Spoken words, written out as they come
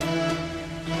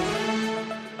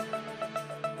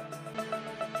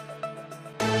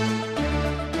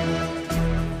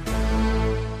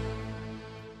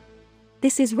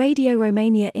This is Radio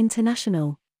Romania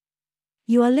International.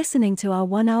 You are listening to our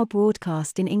 1-hour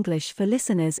broadcast in English for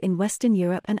listeners in Western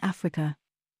Europe and Africa.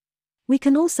 We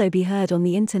can also be heard on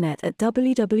the internet at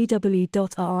www.rri.ro,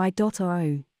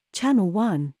 Channel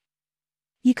 1.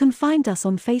 You can find us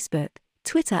on Facebook,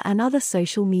 Twitter and other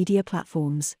social media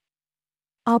platforms.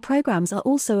 Our programs are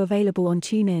also available on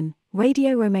TuneIn,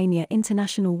 Radio Romania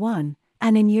International 1,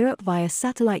 and in Europe via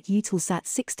satellite Eutelsat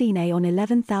 16A on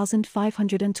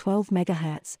 11,512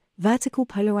 MHz, vertical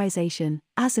polarization,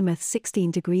 azimuth 16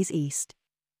 degrees east.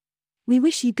 We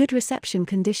wish you good reception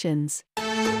conditions.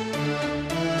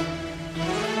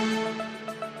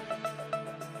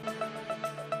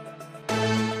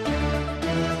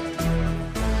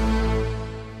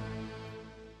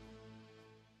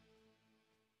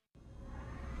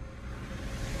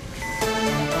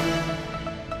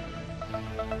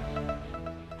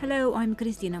 Hello, I'm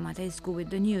Cristina Matescu with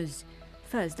the news.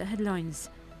 First, the headlines.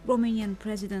 Romanian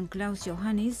President Klaus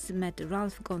Iohannis met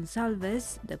Ralph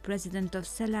Gonsalves, the president of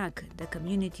CELAC, the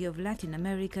Community of Latin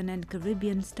American and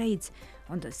Caribbean States,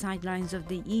 on the sidelines of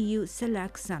the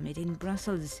EU-CELAC summit in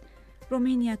Brussels.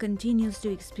 Romania continues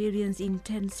to experience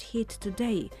intense heat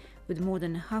today, with more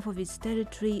than half of its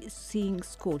territory seeing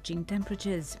scorching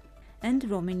temperatures. And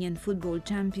Romanian football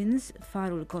champions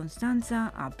Farul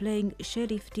Constanța are playing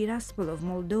Sheriff Tiraspol of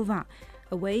Moldova,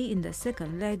 away in the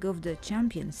second leg of the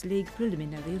Champions League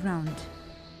preliminary round.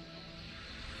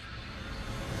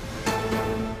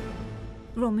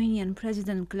 Romanian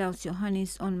President Klaus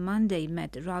Iohannis on Monday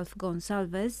met Ralph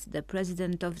Gonsalves, the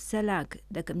president of CELAC,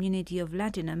 the Community of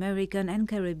Latin American and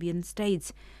Caribbean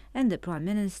States, and the Prime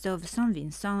Minister of Saint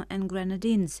Vincent and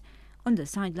Grenadines, on the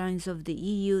sidelines of the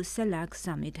EU-CELAC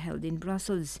summit held in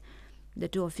Brussels. The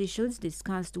two officials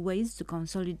discussed ways to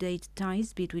consolidate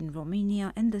ties between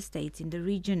Romania and the states in the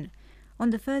region.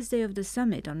 On the first day of the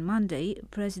summit on Monday,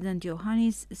 President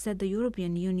Iohannis said the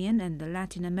European Union and the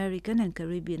Latin American and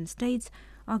Caribbean states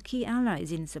are key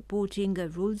allies in supporting a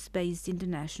rules-based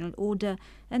international order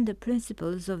and the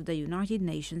principles of the United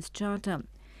Nations Charter.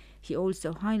 He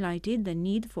also highlighted the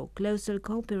need for closer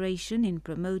cooperation in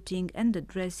promoting and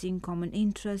addressing common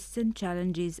interests and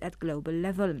challenges at global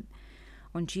level.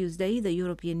 On Tuesday, the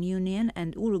European Union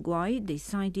and Uruguay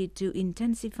decided to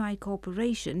intensify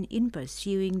cooperation in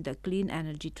pursuing the clean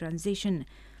energy transition.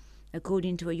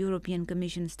 According to a European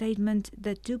Commission statement,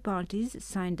 the two parties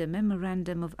signed a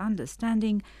memorandum of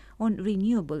understanding on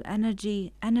renewable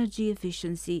energy, energy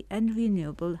efficiency and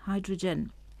renewable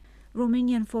hydrogen.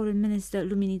 Romanian Foreign Minister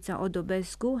Luminița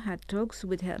Odobescu had talks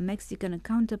with her Mexican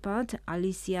counterpart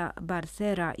Alicia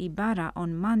Barcera Ibarra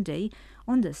on Monday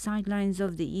on the sidelines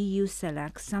of the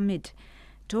EU-CELAC summit.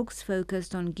 Talks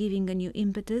focused on giving a new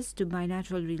impetus to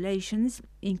bilateral relations,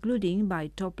 including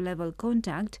by top-level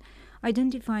contact,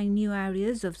 identifying new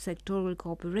areas of sectoral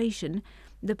cooperation,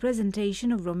 the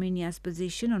presentation of Romania's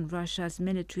position on Russia's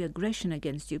military aggression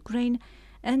against Ukraine,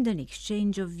 and an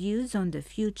exchange of views on the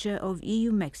future of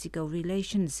EU-Mexico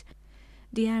relations.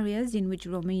 The areas in which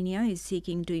Romania is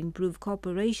seeking to improve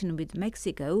cooperation with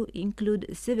Mexico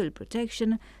include civil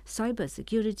protection,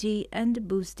 cybersecurity, and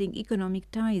boosting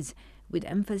economic ties, with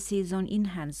emphasis on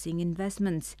enhancing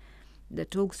investments. The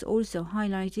talks also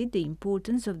highlighted the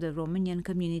importance of the Romanian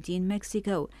community in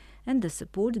Mexico and the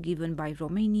support given by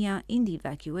Romania in the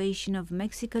evacuation of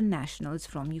Mexican nationals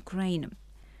from Ukraine.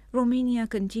 Romania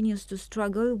continues to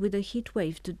struggle with a heat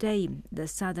wave today. The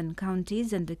southern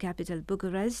counties and the capital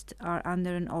Bucharest are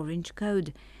under an orange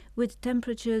code, with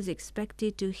temperatures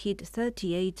expected to hit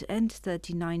 38 and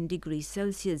 39 degrees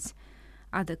Celsius.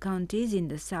 Other counties in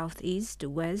the southeast,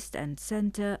 west and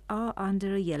centre are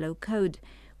under a yellow code,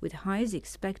 with highs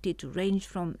expected to range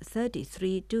from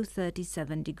 33 to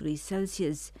 37 degrees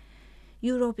Celsius.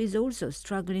 Europe is also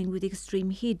struggling with extreme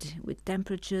heat, with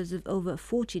temperatures of over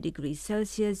 40 degrees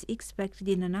Celsius expected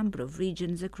in a number of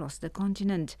regions across the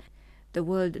continent. The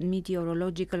World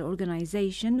Meteorological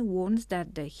Organization warns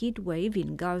that the heat wave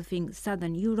engulfing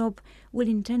southern Europe will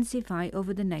intensify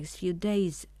over the next few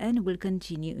days and will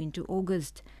continue into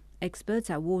August. Experts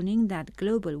are warning that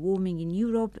global warming in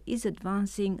Europe is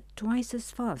advancing twice as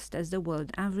fast as the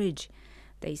world average.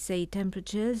 They say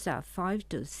temperatures are 5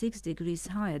 to 6 degrees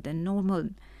higher than normal.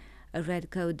 A red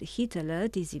code heat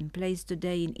alert is in place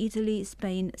today in Italy,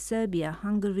 Spain, Serbia,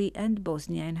 Hungary and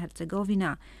Bosnia and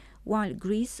Herzegovina, while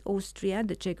Greece, Austria,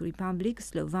 the Czech Republic,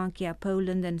 Slovakia,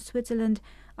 Poland and Switzerland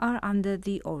are under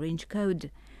the orange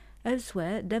code.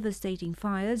 Elsewhere, devastating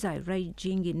fires are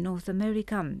raging in North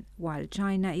America, while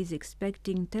China is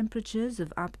expecting temperatures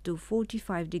of up to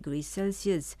 45 degrees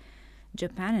Celsius.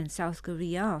 Japan and South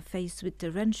Korea are faced with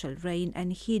torrential rain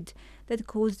and heat that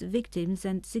caused victims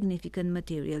and significant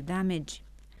material damage.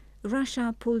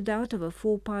 Russia pulled out of a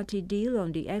four-party deal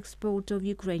on the export of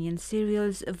Ukrainian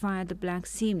cereals via the Black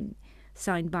Sea.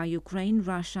 Signed by Ukraine,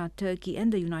 Russia, Turkey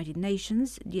and the United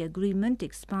Nations, the agreement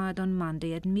expired on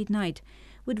Monday at midnight,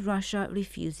 with Russia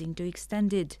refusing to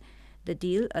extend it. The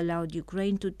deal allowed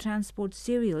Ukraine to transport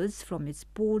cereals from its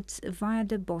ports via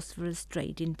the Bosphorus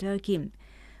Strait in Turkey.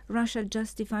 Russia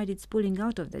justified its pulling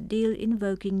out of the deal,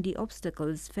 invoking the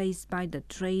obstacles faced by the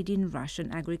trade in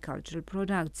Russian agricultural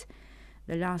products.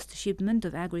 The last shipment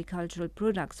of agricultural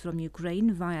products from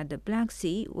Ukraine via the Black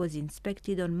Sea was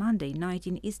inspected on Monday night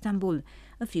in Istanbul,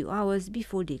 a few hours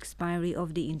before the expiry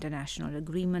of the international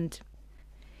agreement.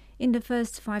 In the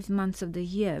first 5 months of the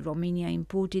year, Romania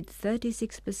imported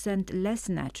 36% less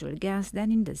natural gas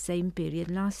than in the same period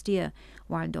last year,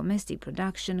 while domestic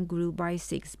production grew by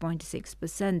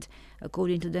 6.6%,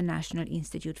 according to the National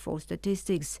Institute for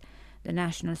Statistics. The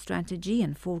National Strategy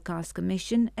and Forecast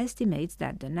Commission estimates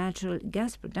that the natural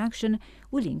gas production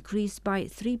will increase by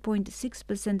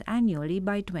 3.6% annually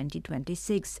by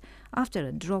 2026, after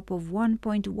a drop of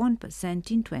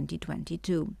 1.1% in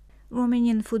 2022.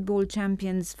 Romanian football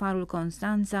champions Farul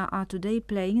Constanța are today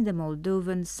playing the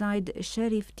Moldovan side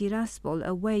Sheriff Tiraspol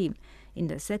away in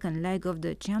the second leg of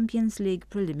the Champions League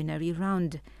preliminary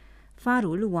round.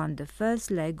 Farul won the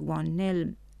first leg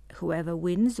 1-0. Whoever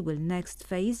wins will next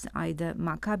face either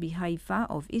Maccabi Haifa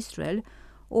of Israel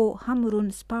or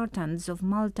Hamrun Spartans of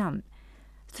Malta.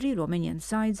 3 Romanian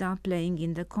sides are playing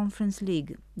in the Conference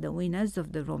League. The winners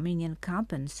of the Romanian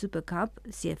Cup and Super Cup,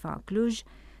 CFR Cluj,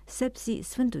 Sepsi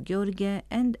Sfântu Gheorghe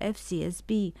and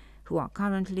FCSB, who are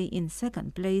currently in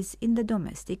second place in the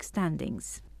domestic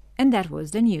standings. And that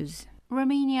was the news.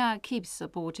 Romania keeps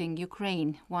supporting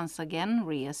Ukraine, once again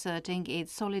reasserting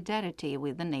its solidarity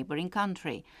with the neighboring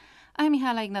country. I'm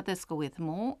Mihaela Ignatescu with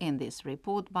more in this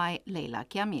report by Leila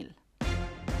Chiamil.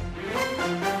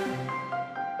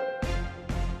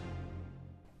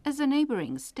 As a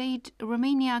neighboring state,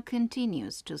 Romania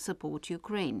continues to support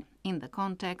Ukraine in the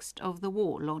context of the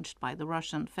war launched by the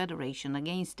Russian Federation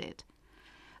against it.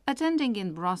 Attending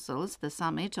in Brussels the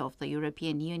summit of the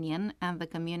European Union and the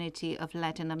Community of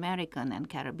Latin American and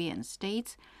Caribbean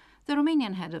States, the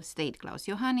Romanian head of state Klaus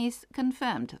Iohannis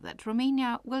confirmed that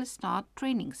Romania will start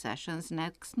training sessions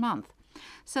next month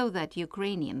so that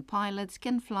Ukrainian pilots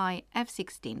can fly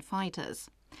F-16 fighters.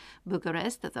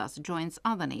 Bucharest thus joins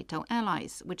other NATO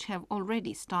allies, which have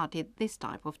already started this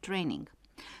type of training.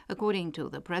 According to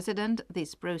the president,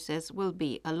 this process will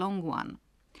be a long one.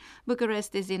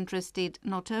 Bucharest is interested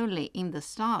not only in the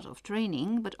start of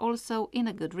training, but also in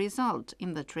a good result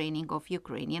in the training of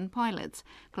Ukrainian pilots,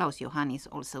 Klaus Iohannis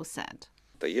also said.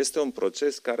 Este un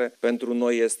proces care pentru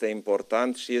noi este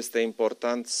important și este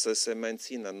important să se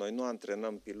mențină. Noi nu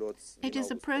antrenăm piloți. It is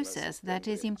a process that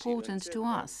is important to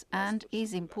us and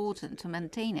is important to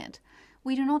maintain it.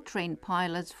 We do not train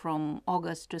pilots from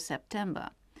August to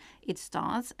September. It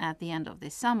starts at the end of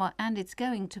this summer and it's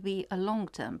going to be a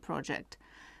long-term project.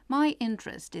 My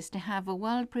interest is to have a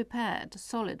well-prepared,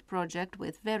 solid project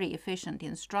with very efficient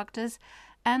instructors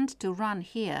and to run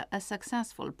here a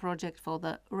successful project for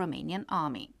the Romanian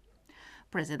Army.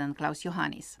 President Klaus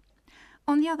Iohannis.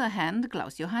 On the other hand,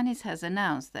 Klaus Iohannis has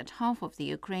announced that half of the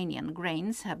Ukrainian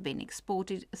grains have been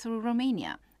exported through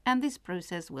Romania, and this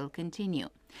process will continue.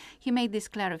 He made these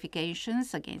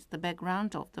clarifications against the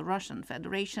background of the Russian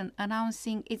Federation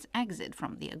announcing its exit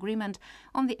from the agreement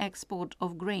on the export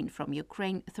of grain from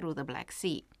Ukraine through the Black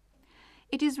Sea.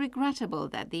 It is regrettable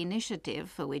that the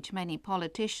initiative, for which many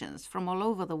politicians from all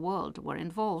over the world were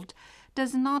involved,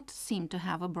 does not seem to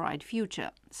have a bright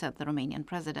future, said the Romanian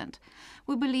president.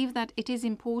 We believe that it is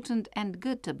important and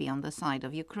good to be on the side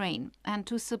of Ukraine and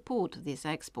to support these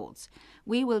exports.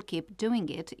 We will keep doing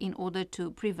it in order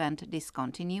to prevent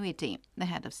discontinuity, the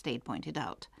head of state pointed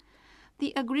out.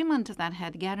 The agreement that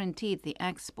had guaranteed the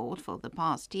export for the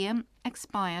past year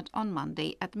expired on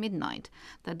Monday at midnight,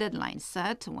 the deadline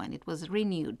set when it was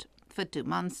renewed for 2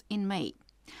 months in May.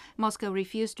 Moscow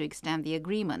refused to extend the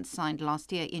agreement signed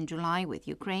last year in July with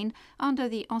Ukraine under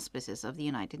the auspices of the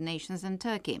United Nations and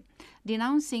Turkey,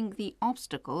 denouncing the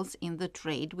obstacles in the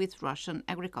trade with Russian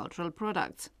agricultural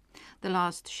products. The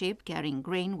last ship carrying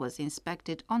grain was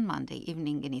inspected on Monday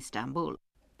evening in Istanbul.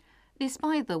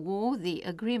 Despite the war, the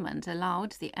agreement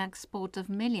allowed the export of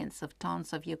millions of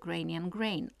tons of Ukrainian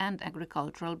grain and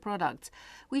agricultural products,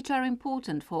 which are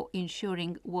important for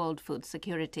ensuring world food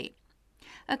security.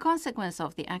 A consequence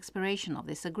of the expiration of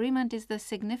this agreement is the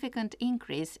significant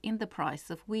increase in the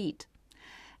price of wheat.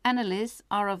 Analysts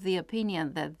are of the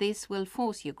opinion that this will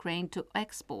force Ukraine to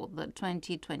export the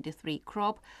 2023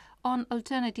 crop on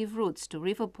alternative routes to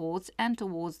river ports and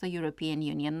towards the European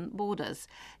Union borders,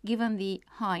 given the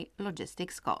high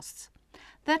logistics costs.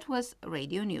 That was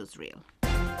Radio Newsreel.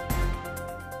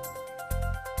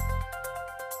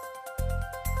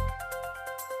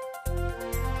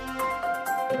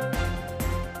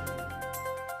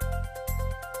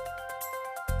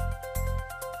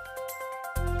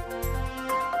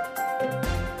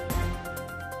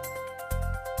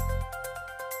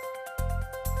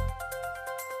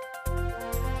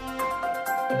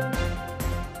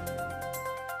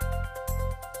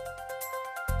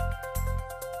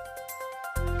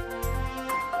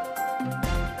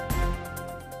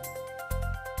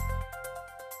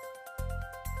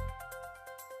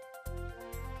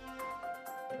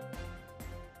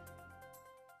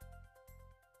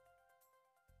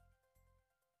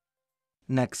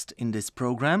 Next in this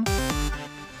program,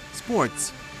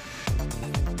 sports.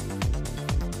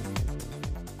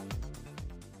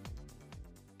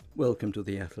 Welcome to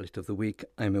the Athlete of the Week.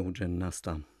 I'm Eugen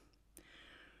Nasta.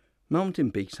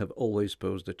 Mountain peaks have always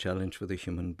posed a challenge for the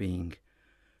human being.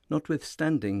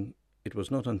 Notwithstanding, it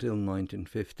was not until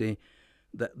 1950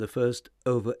 that the first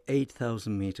over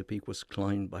 8,000-meter peak was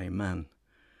climbed by a man.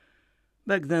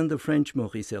 Back then, the French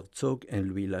Maurice Herzog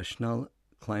and Louis Lachenal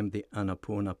climbed the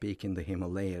Annapurna Peak in the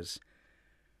Himalayas.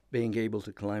 Being able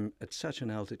to climb at such an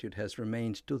altitude has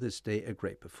remained to this day a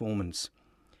great performance.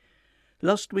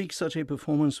 Last week, such a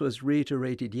performance was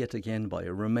reiterated yet again by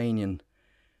a Romanian.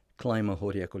 Climber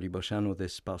Horia Coliboșanu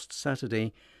this past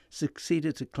Saturday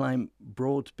succeeded to climb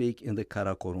Broad Peak in the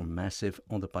Karakorum Massif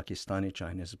on the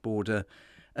Pakistani-Chinese border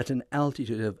at an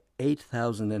altitude of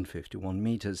 8,051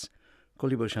 meters.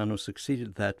 Coliboșanu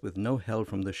succeeded that with no help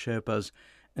from the Sherpas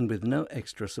and with no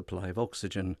extra supply of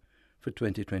oxygen. For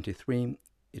 2023,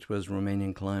 it was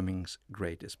Romanian climbing's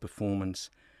greatest performance.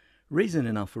 Reason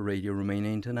enough for Radio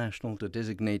Romania International to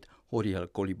designate Horia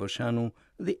Coliboșanu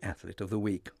the Athlete of the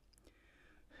Week.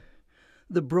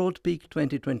 The Broad Peak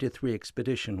 2023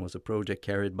 expedition was a project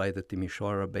carried by the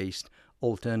Timișoara-based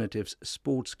Alternatives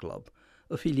Sports Club,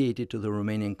 affiliated to the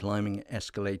Romanian Climbing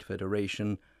Escalade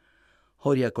Federation.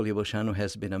 Horia Coliboșanu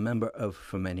has been a member of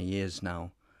for many years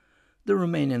now. The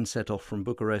Romanian set off from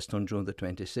Bucharest on June the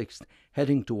 26th,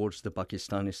 heading towards the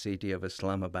Pakistani city of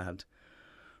Islamabad.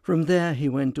 From there, he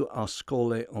went to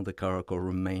Ascole on the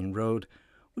Karakorum main road,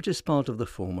 which is part of the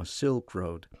former Silk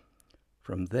Road.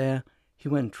 From there, he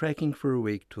went trekking for a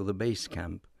week to the base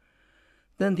camp.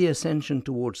 Then the ascension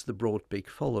towards the Broad Peak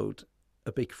followed,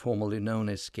 a peak formerly known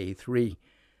as K3,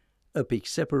 a peak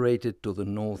separated to the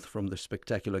north from the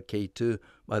spectacular K2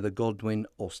 by the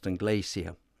Godwin-Austen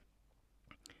Glacier.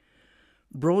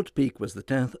 Broad Peak was the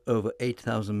 10th over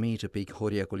 8,000-meter peak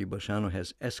Horia Coliboșanu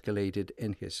has escalated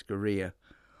in his career.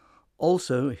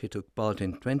 Also, he took part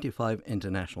in 25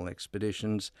 international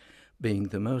expeditions, being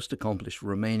the most accomplished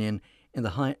Romanian in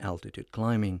the high-altitude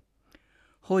climbing.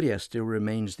 Horia still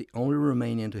remains the only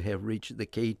Romanian to have reached the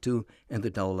K2 and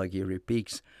the Dhaulagiri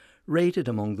peaks, rated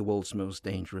among the world's most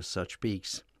dangerous such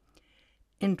peaks.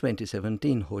 In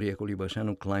 2017, Horia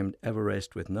Coliboșanu climbed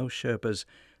Everest with no Sherpas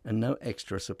and no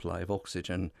extra supply of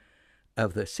oxygen.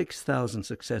 Of the 6,000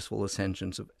 successful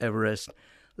ascensions of Everest,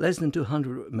 less than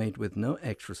 200 were made with no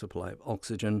extra supply of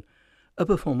oxygen, a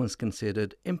performance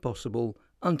considered impossible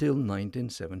until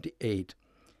 1978.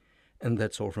 And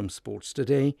that's all from Sports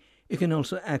Today. You can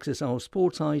also access our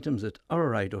sports items at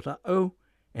rri.io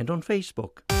and on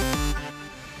Facebook.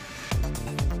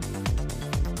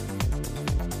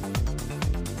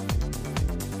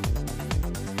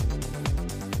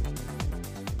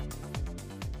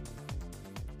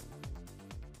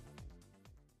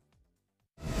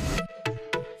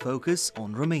 Focus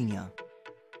on Romania.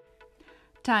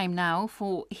 Time now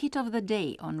for Hit of the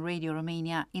Day on Radio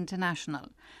Romania International.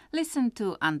 Listen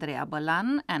to Andrea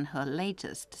Bălan and her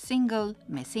latest single,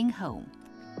 Missing Home.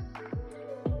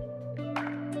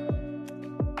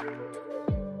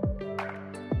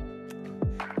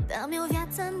 Dă-mi o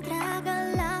viață întreagă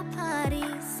la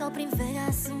Paris sau prin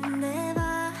Vegas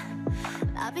undeva,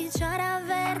 la picioarea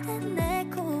verde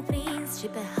necuprins și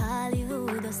pe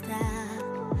Hollywood o stea.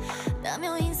 Dă-mi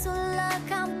o insulă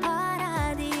ca în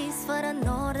paradis, fără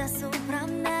nord deasupra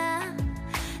mea.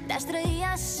 De-aș trăi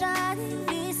așa din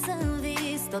vis în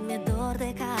vis, tot mi-e dor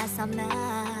de casa mea.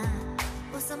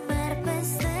 O să merg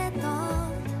peste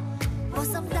tot, o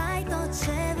să-mi dai tot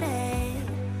ce vrei.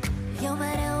 Eu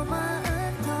mereu mă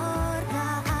întorc la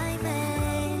ai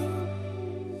mei.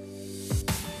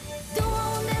 Du-mă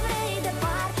unde vrei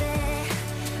departe,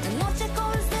 în orice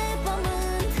colț de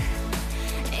pământ.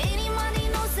 Inima din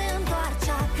nou se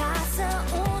întoarce acasă.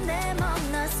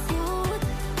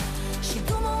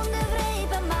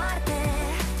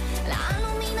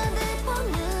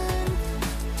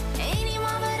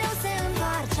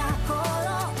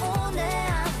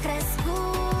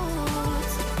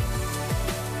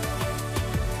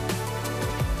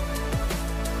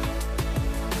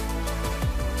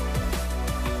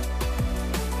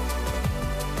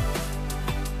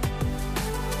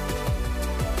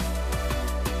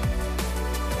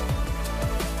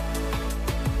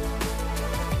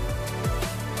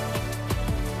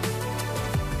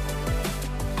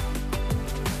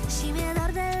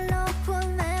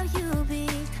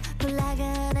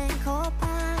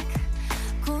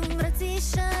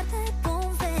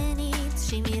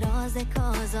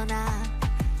 zona.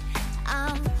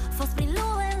 Am fost prin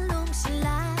lume lung și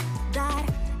lat, dar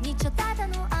niciodată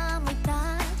nu am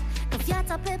uitat că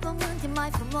viața pe pământ e mai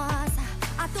frumoasă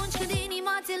atunci când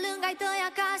inima ți-e lângă ai tăi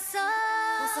acasă.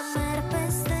 O să merg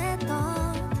peste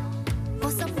tot, o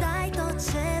să-mi dai tot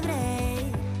ce vrei,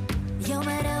 eu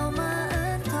mereu mă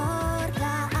întorc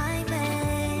la ai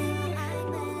mei.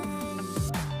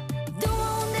 Du-mă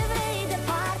unde vrei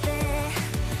departe,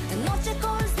 în orice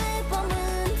colț de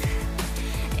pământ,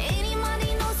 inima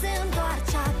din nou se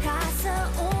întoarce acasă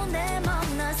unde m-am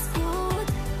născut.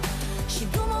 Și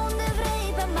du-mă unde vrei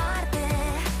pe Marte,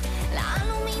 la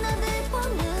lumină de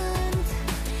pământ,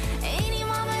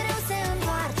 inima mereu se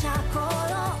întoarce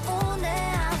acolo unde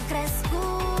am crescut.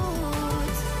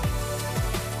 Unde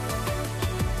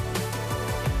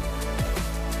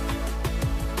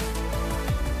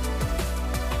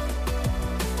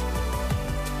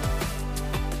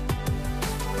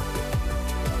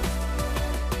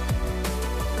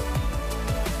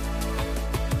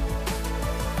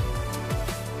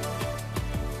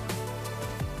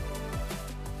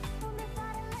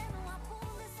soarele nu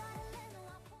apune, soarele nu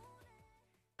apune.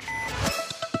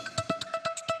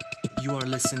 You are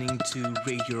listening to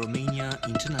Radio Romania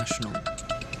International.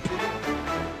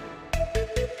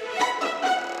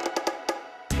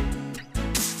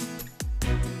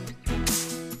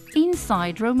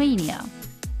 Inside Romania.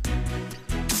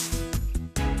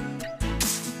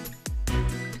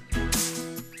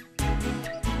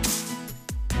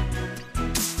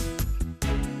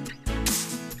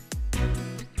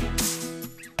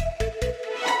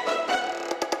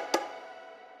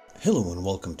 Hello and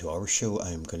welcome to our show.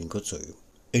 I am Karin Kotsoyu.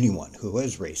 Anyone who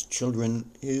has raised children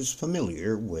is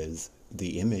familiar with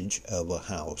the image of a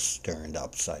house turned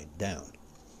upside down.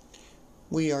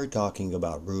 We are talking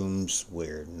about rooms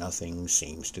where nothing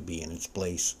seems to be in its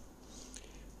place.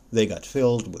 They got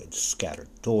filled with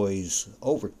scattered toys,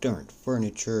 overturned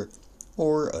furniture,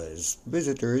 or, as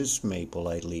visitors may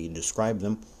politely describe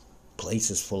them,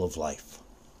 places full of life.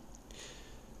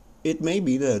 It may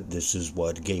be that this is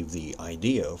what gave the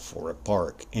idea for a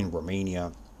park in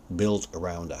Romania built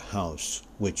around a house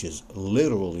which is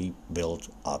literally built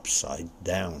upside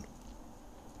down.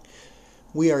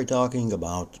 We are talking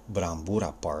about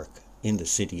Brambura Park in the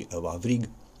city of Avrig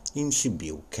in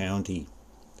Sibiu County.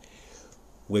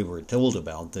 We were told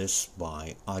about this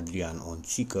by Adrian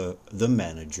Onțică, the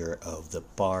manager of the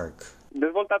park.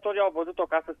 Dezvoltatorii au văzut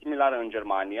o casă similară în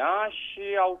Germania și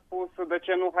au spus, de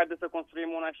ce nu, haideți să construim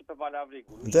una și pe Valea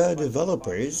Avrigului. The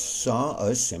developers saw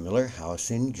a similar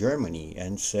house in Germany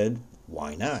and said,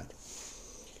 why not?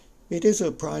 It is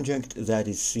a project that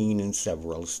is seen in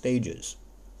several stages.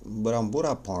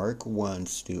 Brambura Park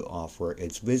wants to offer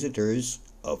its visitors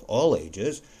of all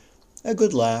ages a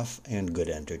good laugh and good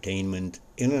entertainment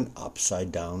in an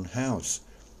upside-down house,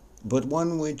 but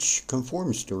one which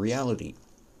conforms to reality.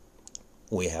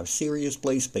 We have serious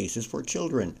play spaces for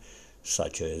children,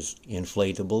 such as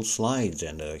inflatable slides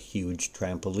and a huge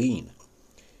trampoline.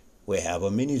 We have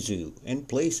a mini zoo and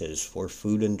places for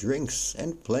food and drinks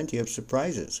and plenty of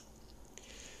surprises.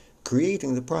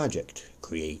 Creating the project,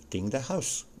 creating the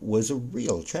house, was a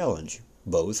real challenge,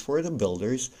 both for the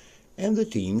builders and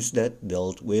the teams that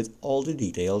dealt with all the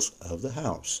details of the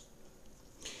house.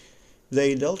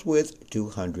 They dealt with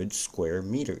 200 square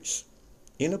meters,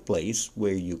 in a place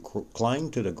where you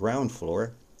climb to the ground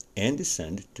floor and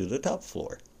descend to the top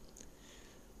floor.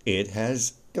 It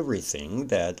has everything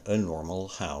that a normal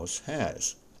house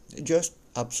has, just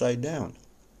upside down.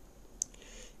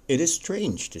 It is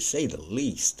strange to say the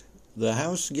least. The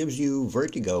house gives you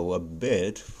vertigo a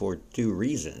bit for two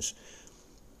reasons.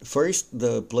 First,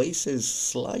 the place is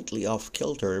slightly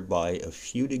off-kilter by a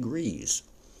few degrees,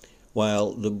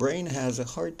 while the brain has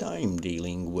a hard time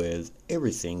dealing with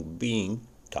everything being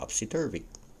topsy-turvy.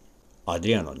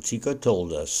 Adrian Onțică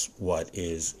told us what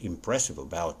is impressive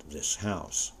about this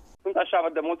house. Sunt așa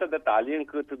de multe detalii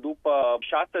încât după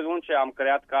 6 luni ce am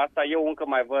creat casa, eu încă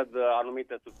mai văd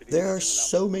anumite subtilități. There are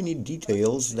so many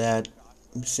details that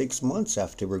 6 months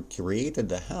after we created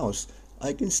the house,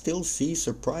 I can still see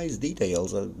surprise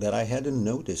details that I hadn't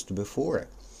noticed before.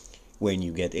 When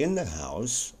you get in the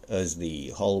house, as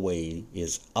the hallway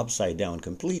is upside down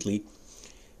completely,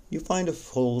 you find a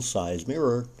full-size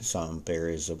mirror, some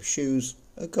pairs of shoes,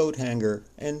 a coat hanger,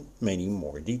 and many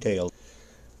more details.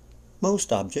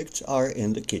 Most objects are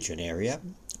in the kitchen area,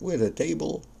 with a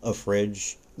table, a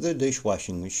fridge, the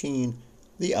dishwashing machine,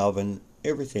 the oven.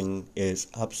 Everything is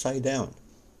upside down,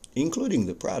 including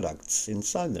the products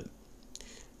inside them.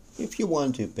 If you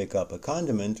want to pick up a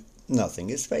condiment, nothing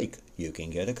is fake. You can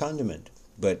get a condiment,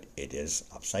 but it is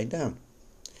upside down.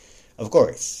 Of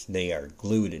course, they are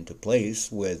glued into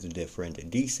place with different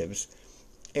adhesives,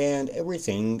 and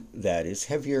everything that is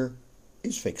heavier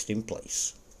is fixed in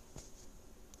place.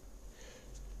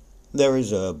 There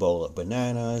is a bowl of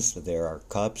bananas, there are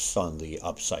cups on the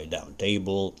upside-down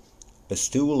table, a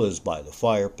stool is by the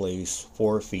fireplace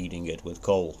for feeding it with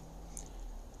coal.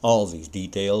 All these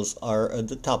details are at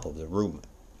the top of the room.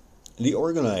 The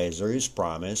organizers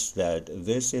promise that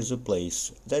this is a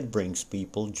place that brings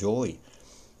people joy,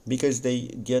 because they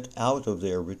get out of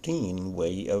their routine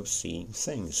way of seeing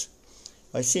things,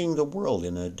 by seeing the world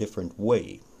in a different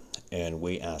way. And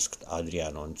we asked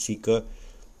Adriano and Țică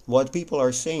what people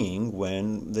are saying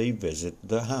when they visit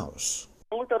the house.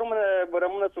 Multă lume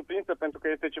rămâne surprinsă pentru că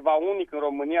este ceva unic în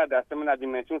România de asemenea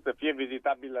dimensiuni să fie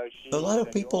vizitabilă și... A lot of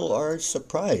people are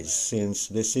surprised since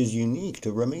this is unique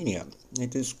to Romania.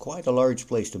 It is quite a large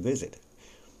place to visit.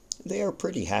 They are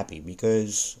pretty happy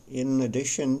because in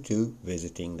addition to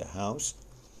visiting the house,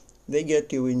 they get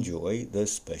to enjoy the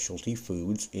specialty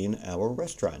foods in our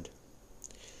restaurant.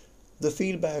 The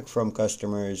feedback from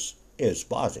customers is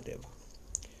positive.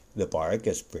 The park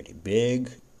is pretty big.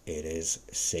 It is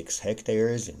 6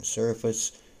 hectares in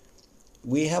surface.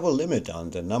 We have a limit on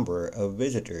the number of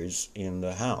visitors in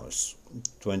the house,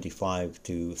 25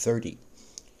 to 30,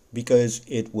 because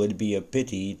it would be a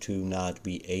pity to not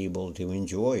be able to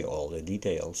enjoy all the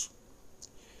details.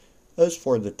 As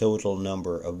for the total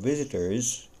number of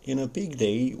visitors, in a peak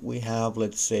day we have,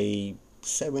 let's say,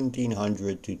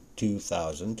 1,700 to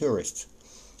 2,000 tourists.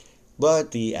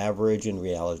 But the average in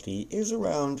reality is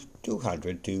around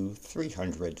 200 to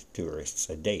 300 tourists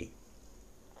a day.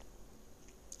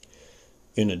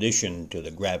 In addition to the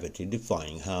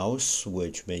gravity-defying house,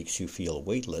 which makes you feel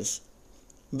weightless,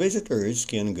 visitors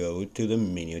can go to the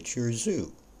miniature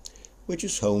zoo, which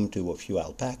is home to a few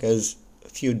alpacas, a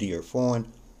few deer fawn,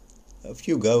 a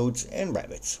few goats and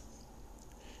rabbits.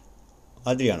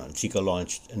 Adriano and Țică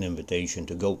launched an invitation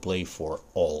to go play for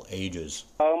all ages.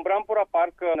 În Brambura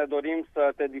Park ne dorim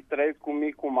să te distrezi cu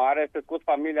mic, cu mare, să scoți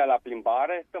familia la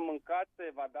plimbare, să mâncați, să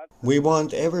evadați. We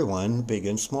want everyone, big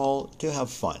and small, to have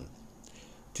fun.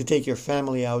 To take your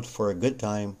family out for a good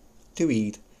time, to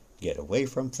eat, get away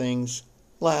from things,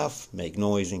 laugh, make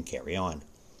noise and carry on.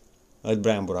 At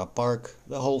Brambura Park,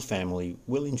 the whole family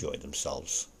will enjoy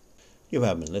themselves. You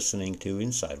have been listening to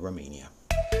Inside Romania.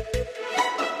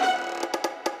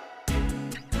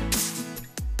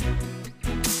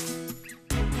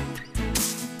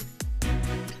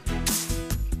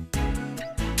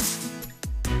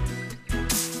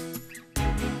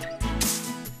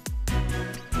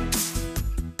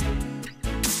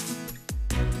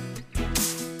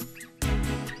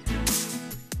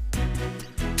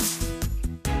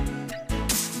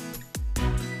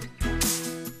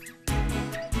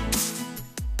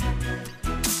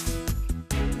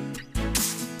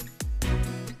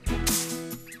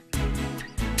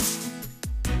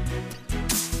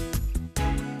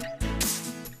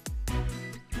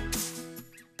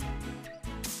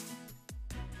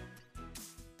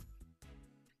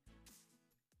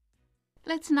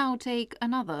 Let's now take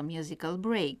another musical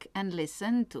break and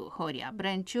listen to Horia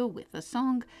Brenciu with a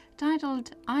song titled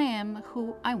I Am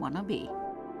Who I Wanna Be.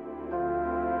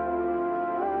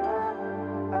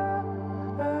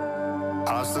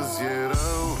 Astăzi e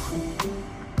rău,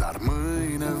 dar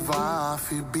mâine va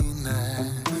fi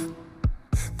bine.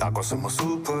 Dacă o să mă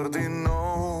supăr din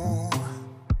nou,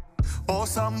 o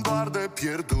să am doar de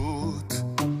pierdut.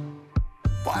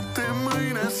 Poate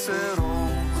mâine se rog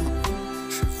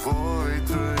și voi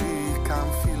trăi ca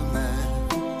în filme.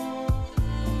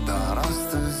 Dar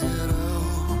astăzi e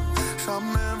rău și am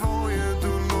nevoie de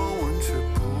un nou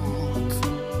început.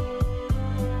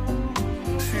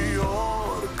 Și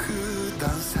oricât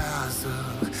dansează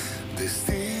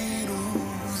destinul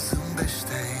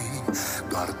zâmbește-i,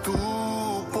 doar tu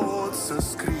poți să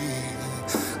scrii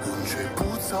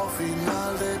început sau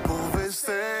final de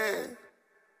poveste.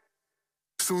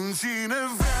 Sunt cine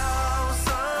vreau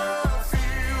să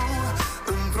fiu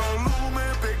într-o lume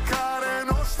pe care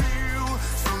n-o știu.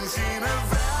 Sunt cine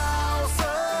vreau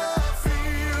să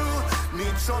fiu,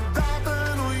 niciodată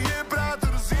nu e prea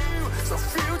târziu. Să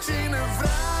fiu cine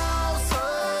vreau să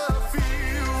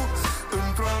fiu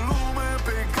într-o lume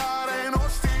pe care n-o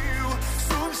știu.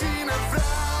 Sunt cine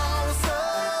vreau să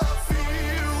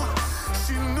fiu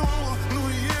și nu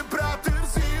e prea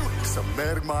târziu. Să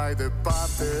merg mai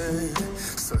departe,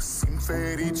 să simt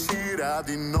fericirea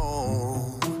din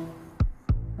nou.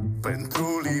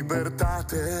 Pentru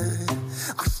libertate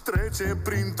aș trece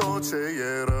prin tot ce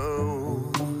e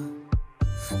rău.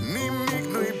 Nimic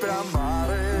nu-i prea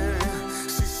mare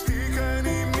și știi că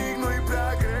nimic nu-i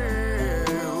prea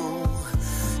greu.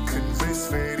 Când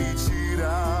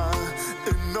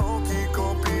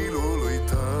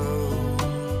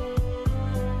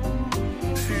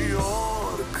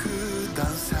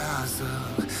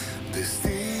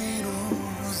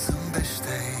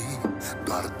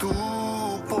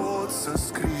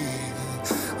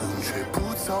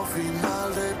sau final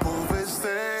de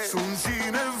poveste. Sunt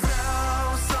cine vreau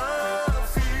să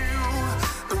fiu,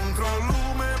 într-o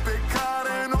lume pe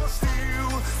care n-o știu.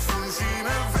 Sunt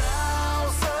cine vreau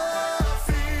să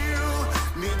fiu,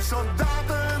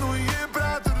 niciodată nu e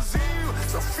prea târziu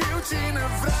să fiu cine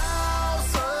vreau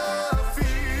să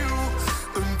fiu,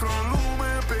 într-o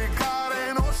lume pe care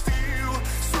n-o știu.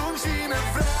 Sunt cine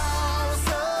vreau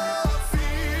să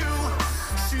fiu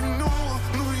și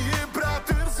nu e prea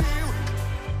târziu.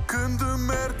 Când îmi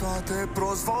merg toate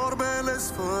prost vorbele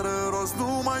fără rost,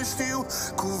 nu mai știu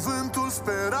cuvântul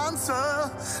speranță.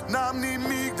 N-am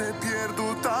nimic de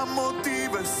pierdut, am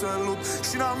motive să lupt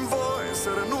și n-am voie să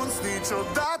renunț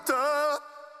niciodată.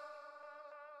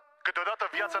 Câteodată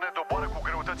viața ne doboară cu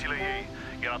greutățile ei,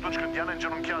 iar atunci când ea ne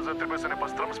îngenunchează, trebuie să ne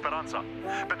păstrăm speranța.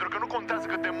 Pentru că nu contează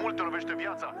cât de mult te lovește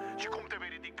viața, ci cum te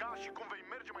vei ridica și cum vei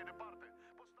merge mai departe.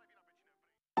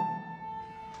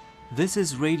 This is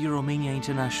Radio Romania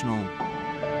International.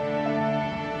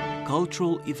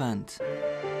 Cultural event.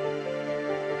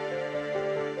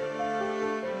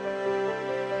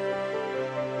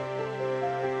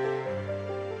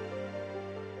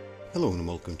 Hello and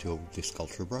welcome to this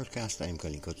culture broadcast. I am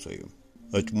Călin Cățoiu.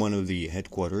 At one of the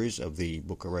headquarters of the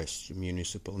Bucharest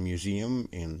Municipal Museum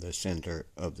in the center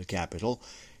of the capital,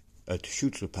 at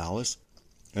Șuțu Palace,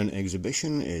 an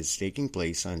exhibition is taking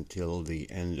place until the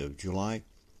end of July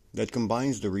that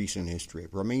combines the recent history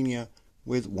of Romania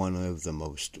with one of the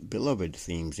most beloved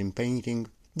themes in painting,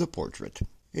 the portrait.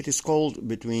 It is called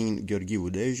Between Gheorghe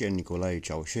Udej and Nicolae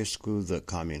Ceaușescu, the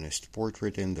Communist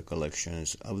Portrait in the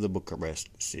collections of the Bucharest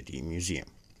City Museum.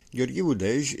 Gheorghe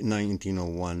Udej,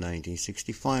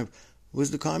 1901-1965, was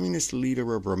the communist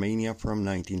leader of Romania from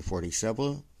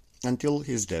 1947 until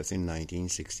his death in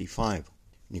 1965.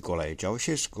 Nicolae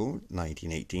Ceaușescu,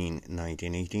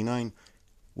 1918-1989,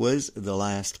 was the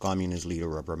last communist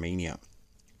leader of Romania,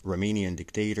 Romanian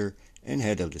dictator and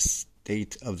head of the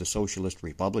State of the Socialist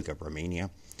Republic of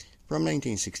Romania from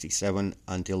 1967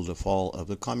 until the fall of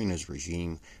the communist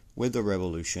regime with the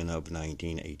revolution of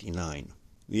 1989.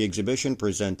 The exhibition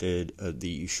presented at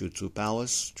the Șuțu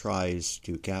Palace tries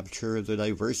to capture the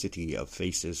diversity of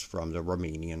faces from the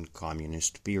Romanian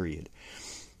communist period.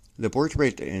 The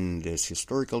portrait in this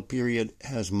historical period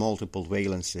has multiple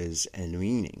valences and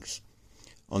meanings.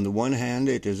 On the one hand,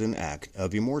 it is an act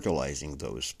of immortalizing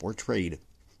those portrayed.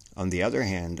 On the other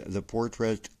hand, the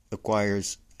portrait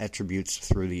acquires attributes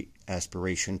through the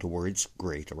aspiration towards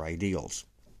greater ideals.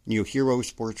 New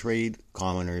heroes portrayed,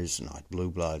 commoners, not blue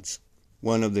bloods.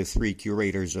 One of the three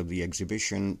curators of the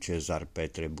exhibition, Cezar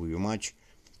Petre Buiumaci,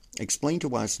 explained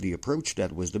to us the approach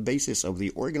that was the basis of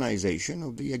the organization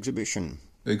of the exhibition.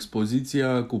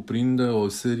 Expoziția cuprinde o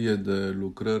serie de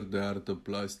lucrări de artă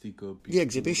plastică. The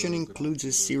exhibition includes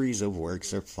a series of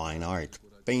works of fine art,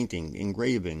 painting,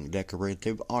 engraving,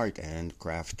 decorative art, and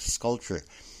craft sculpture,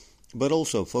 but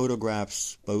also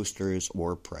photographs, posters,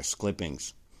 or press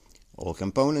clippings. All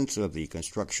components of the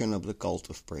construction of the cult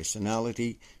of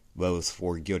personality, both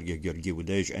for Gheorghe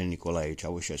Udej and Nicolae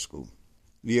Ceaușescu.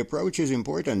 The approach is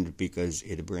important because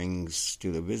it brings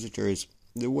to the visitors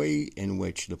the way in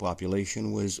which the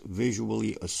population was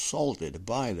visually assaulted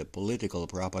by the political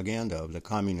propaganda of the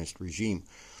communist regime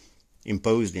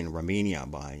imposed in Romania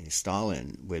by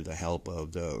Stalin with the help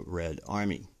of the Red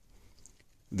Army.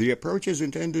 The approach is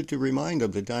intended to remind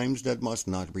of the times that must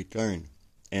not return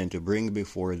and to bring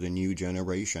before the new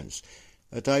generations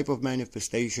a type of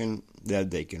manifestation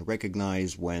that they can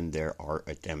recognize when there are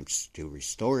attempts to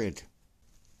restore it.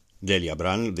 Delia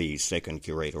Bran, the second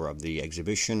curator of the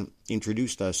exhibition,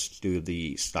 introduced us to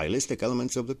the stylistic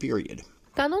elements of the period.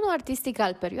 Canonul artistic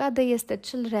al perioadei este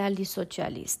cel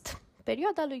realist-socialist.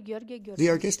 The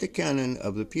artistic canon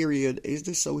of the period is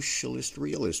the socialist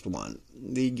realist one.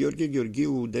 The Gheorghe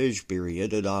Udej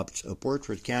period adopts a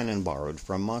portrait canon borrowed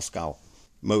from Moscow.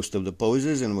 Most of the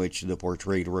poses in which the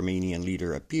portrayed Romanian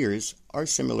leader appears are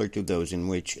similar to those in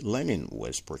which Lenin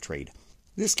was portrayed.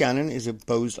 This canon is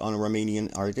imposed on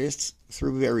Romanian artists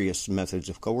through various methods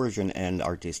of coercion and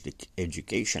artistic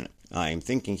education. I am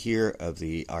thinking here of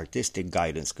the artistic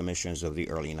guidance commissions of the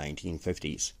early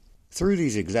 1950s. Through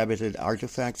these exhibited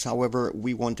artifacts, however,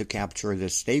 we want to capture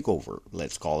this takeover,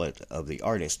 let's call it, of the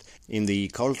artist in the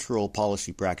cultural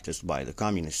policy practiced by the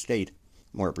communist state.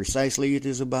 More precisely, it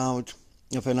is about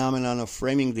a phenomenon of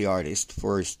framing the artist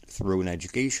first through an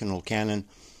educational canon,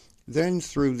 then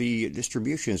through the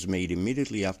distributions made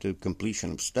immediately after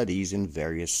completion of studies in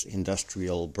various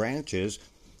industrial branches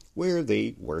where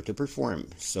they were to perform.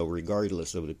 So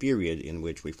regardless of the period in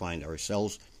which we find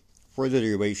ourselves, for the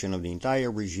duration of the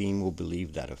entire regime, we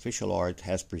believe that official art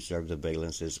has preserved the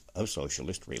valences of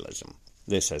socialist realism.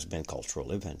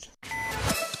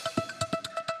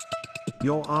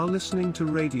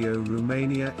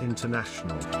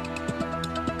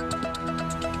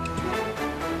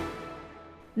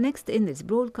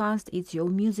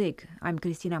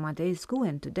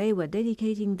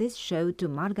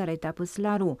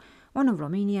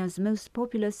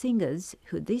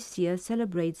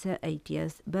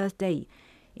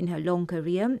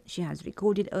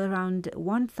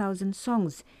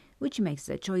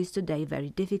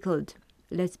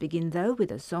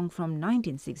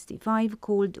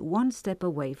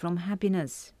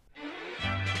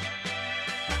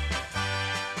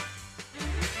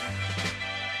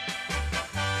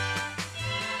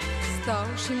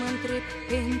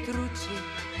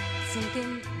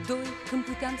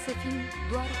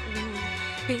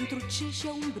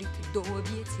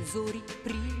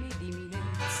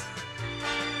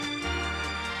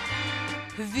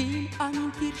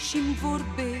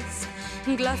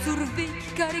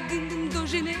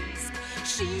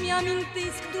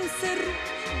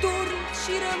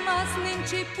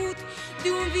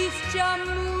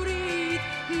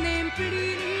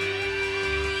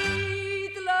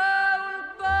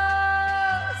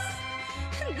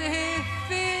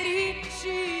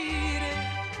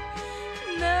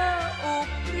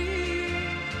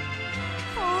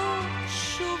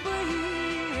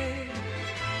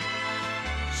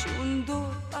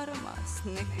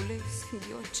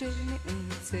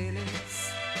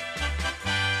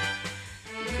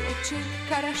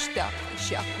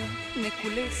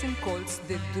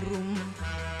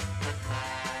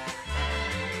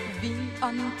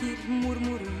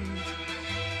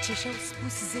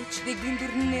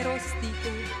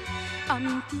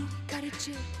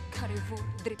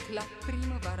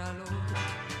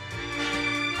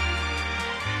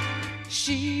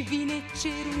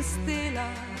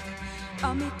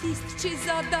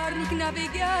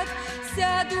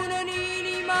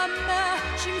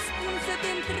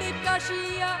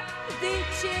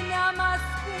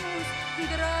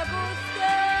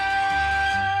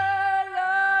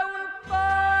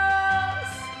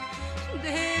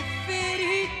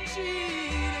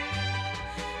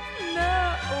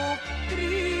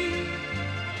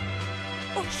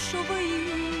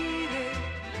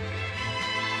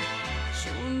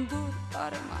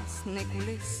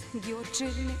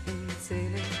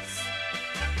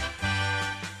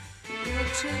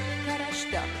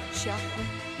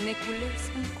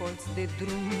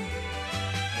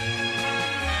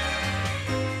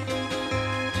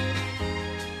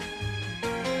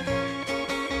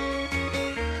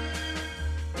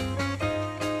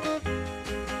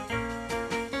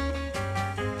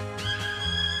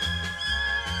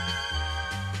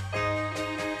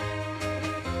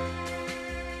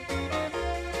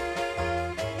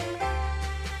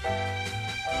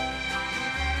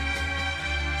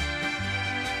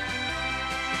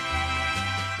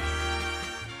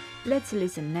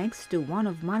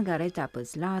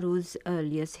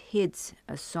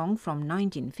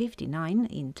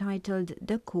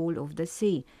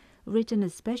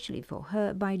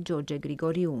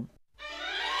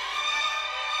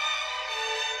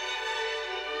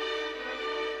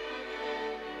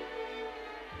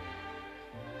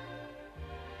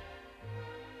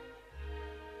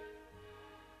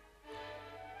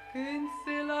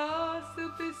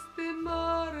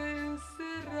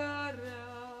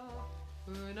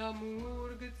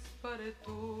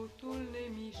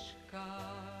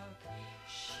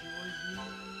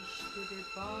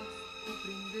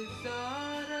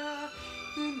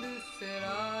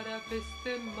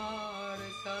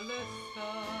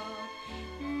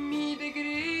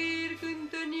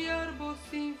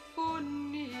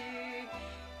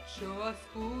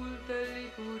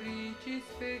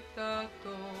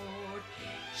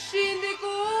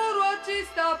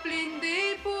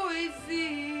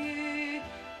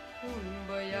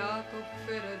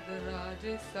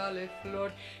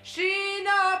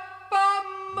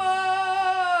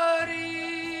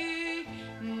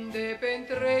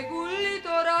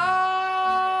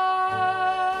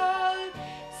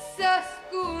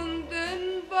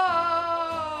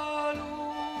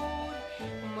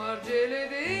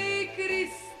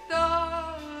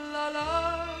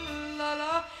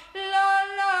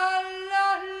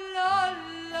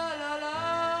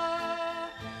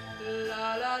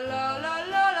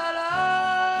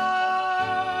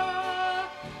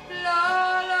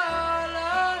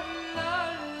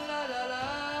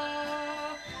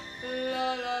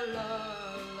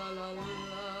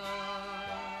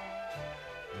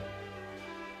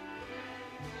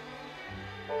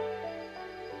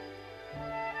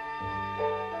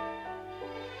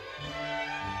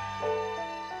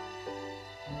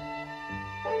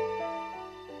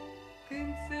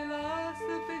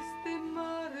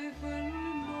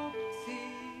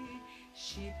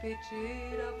 pe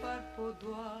cer apar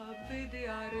podoabe de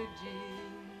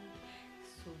argint,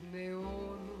 sub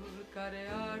neonul care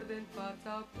arde în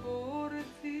fața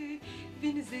porții,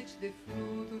 vin zeci de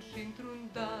fluturi și într-un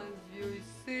dans vioi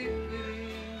se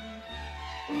prind.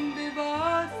 Undeva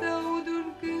se aud un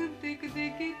cântec de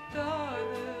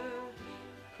chitară,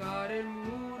 care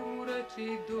murmură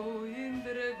cei doi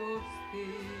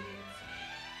îndrăgostiți.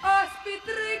 Azi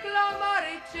petrec la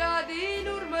mare cea din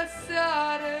urmă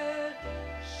seară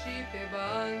și pe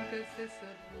bancă se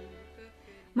sărută.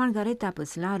 Margareta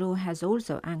Păslaru has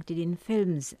also acted in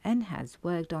films and has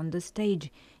worked on the stage,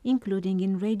 including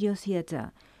in radio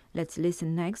theatre. Let's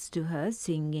listen next to her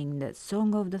singing the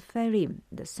Song of the Fairy,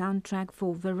 the soundtrack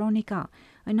for Veronica,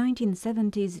 a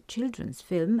 1970s children's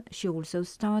film she also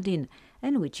starred in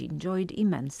and which enjoyed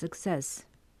immense success.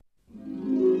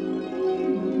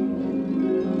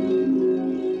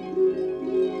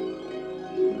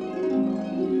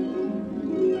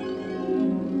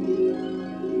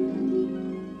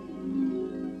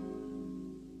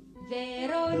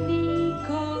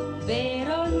 Veronico,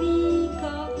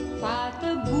 Veronico,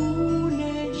 fată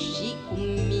bună și cu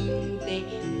minte,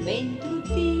 pentru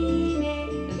tine,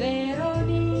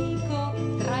 Veronico,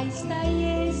 traista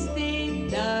este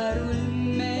darul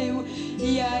meu.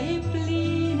 Ea e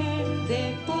plină de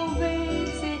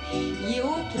povețe, e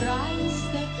o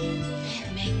traistă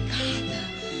fermecată,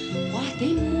 poate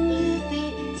multe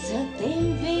să te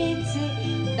învețe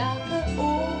dacă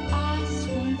o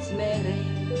asculți mereu.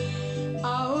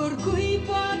 A oricui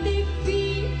poate fi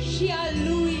și a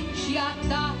lui și a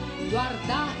ta, doar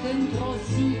dacă într-o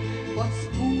zi poți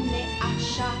spune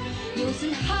așa: eu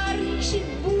sunt harnic și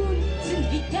bun, sunt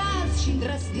viteaz și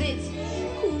îndrăzneț,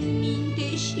 cu minte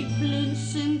și blând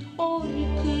sunt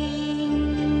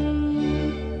oricând.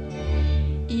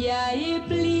 Ea e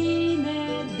plină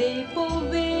de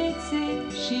povețe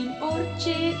și în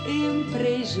orice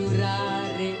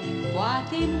împrejurare,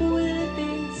 poate multe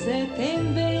să te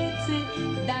învețe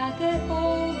dacă o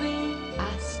vei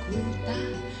asculta.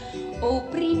 O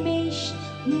primești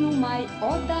numai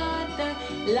odată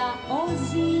la o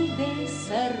zi de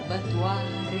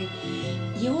sărbătoare.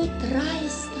 E o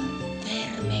traistă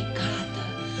fermecată,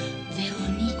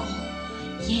 Veronico,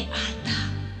 e a ta.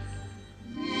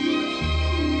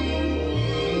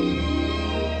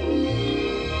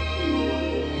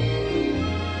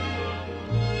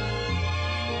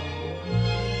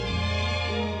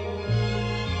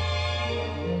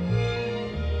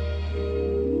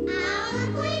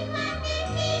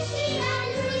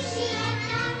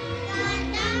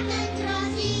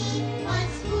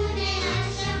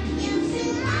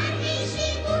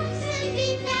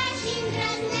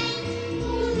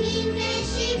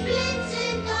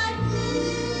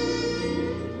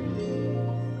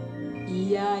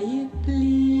 Ea e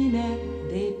plină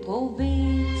de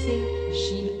povețe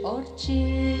și în orice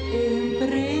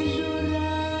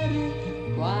împrejurare,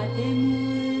 poate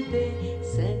multe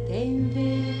să te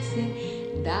învețe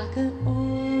dacă o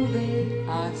vei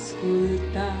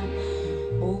asculta.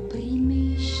 O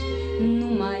primești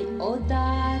numai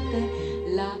odată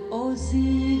la o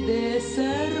zi de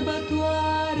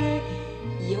sărbătoare.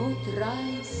 E o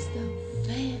traistă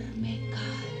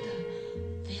fermecată,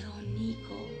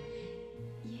 Veronico.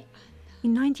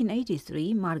 In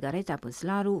 1983, Margareta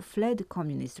Păslaru fled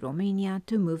communist Romania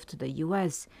to move to the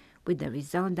US, with the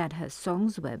result that her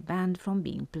songs were banned from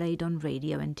being played on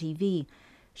radio and TV.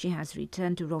 She has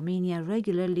returned to Romania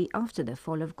regularly after the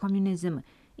fall of communism,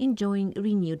 enjoying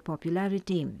renewed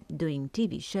popularity, doing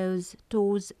TV shows,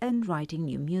 tours and writing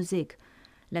new music.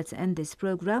 Let's end this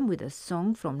program with a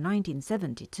song from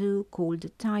 1972 called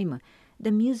Time,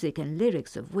 the music and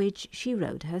lyrics of which she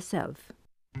wrote herself.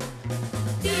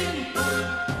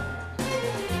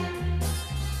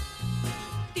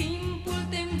 Timpul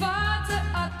te învață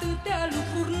atâtea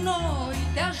lucruri noi,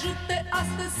 te ajută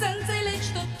astăzi să înțelegi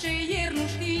tot ce ieri nu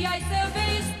știai să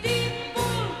vezi.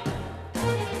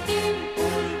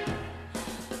 Timpul,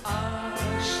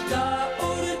 aș da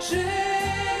orice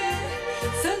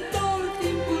să întorc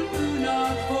timpul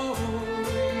înapoi,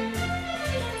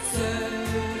 să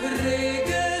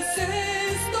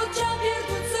regăsesc tot ce-am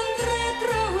pierdut, să-mi cred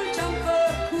răul ce-am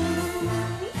făcut.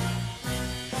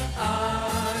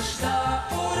 Aș da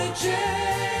orice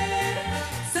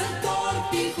să întorc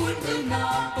timpul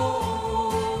înapoi,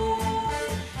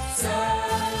 să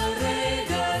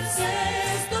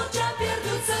regăsesc tot ce-am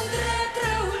pierdut, să-mi cred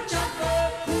răul ce-am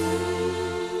făcut.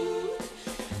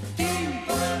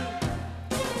 Timpul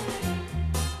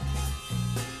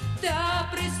te-a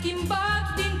preschimbat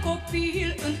din copil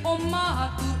în om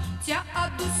matur, ți-a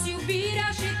adus iubirea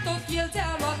și tot el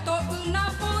ți-a luat-o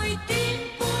înapoi.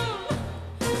 Timpul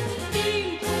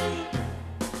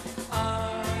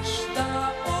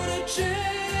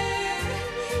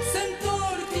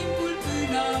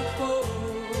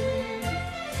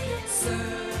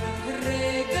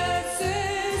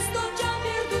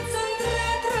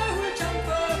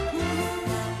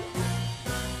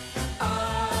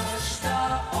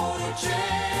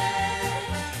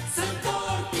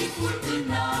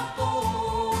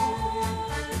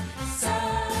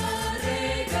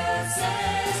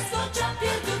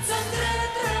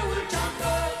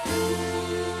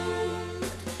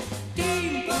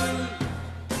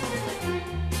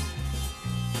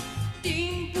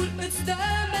Timpul îți dă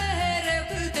mereu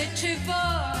câte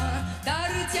ceva, dar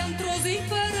îți ia într-o zi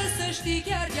fără să știi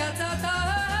chiar viața ta.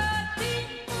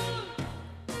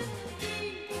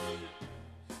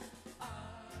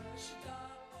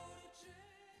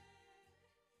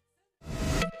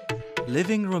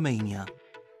 Living Romania.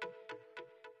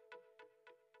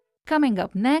 Coming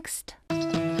up next,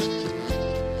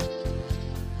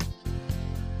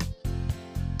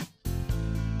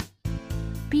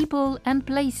 people and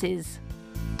places.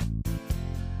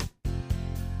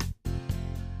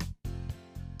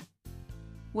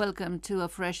 Welcome to a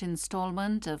fresh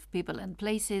installment of People and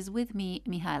Places with me,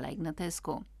 Mihaela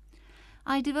Ignatescu.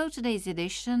 I devote today's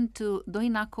edition to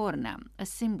Doina Cornea, a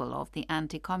symbol of the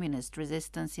anti-communist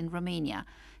resistance in Romania,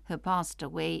 who passed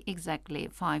away exactly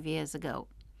 5 years ago.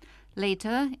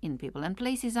 Later, in People and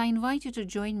Places, I invite you to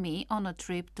join me on a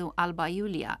trip to Alba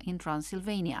Iulia in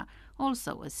Transylvania,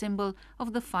 also a symbol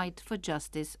of the fight for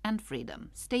justice and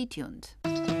freedom. Stay tuned.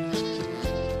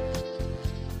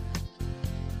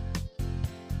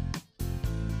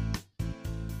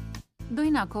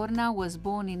 Doina Cornea was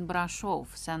born in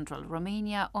Brașov, central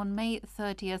Romania, on May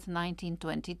 30th,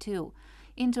 1922,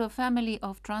 into a family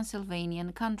of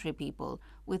Transylvanian country people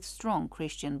with strong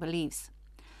Christian beliefs.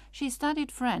 She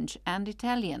studied French and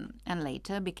Italian and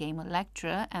later became a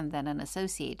lecturer and then an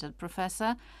associated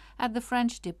professor at the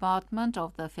French department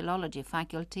of the Philology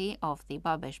Faculty of the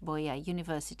Babeș-Bolyai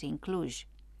University in Cluj.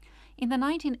 In the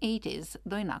 1980s,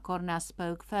 Doina Cornea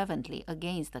spoke fervently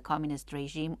against the communist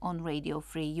regime on Radio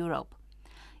Free Europe.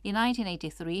 In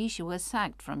 1983, she was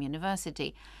sacked from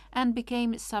university and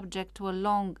became subject to a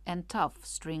long and tough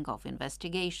string of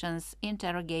investigations,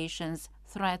 interrogations,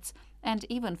 threats, and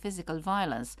even physical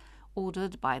violence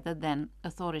ordered by the then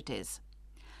authorities.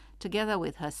 Together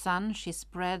with her son, she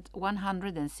spread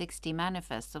 160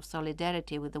 manifests of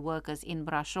solidarity with the workers in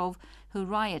Brașov who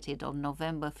rioted on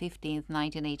November 15,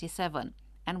 1987,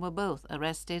 and were both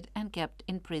arrested and kept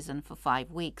in prison for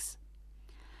 5 weeks.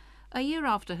 A year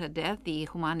after her death, the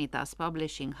Humanitas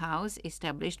publishing house,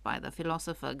 established by the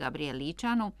philosopher Gabriel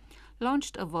Liceanu,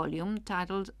 launched a volume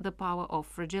titled The Power of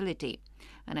Fragility,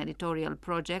 an editorial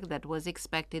project that was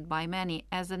expected by many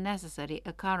as a necessary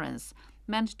occurrence,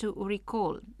 meant to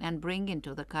recall and bring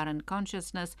into the current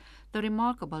consciousness the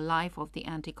remarkable life of the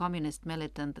anti-communist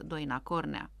militant Doina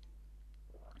Cornea.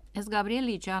 As Gabriel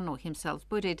Liceanu himself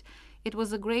put it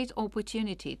was a great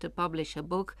opportunity to publish a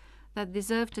book that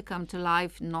deserved to come to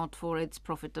life not for its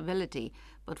profitability,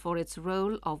 but for its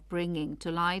role of bringing to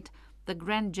light the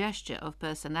grand gesture of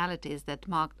personalities that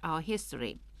marked our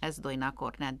history, as Doina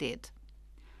Cornea did.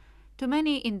 To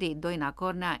many, indeed, Doina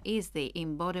Cornea is the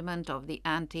embodiment of the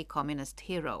anti-communist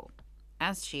hero.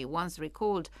 As she once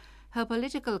recalled, her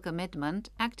political commitment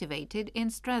activated in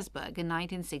Strasbourg in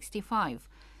 1965,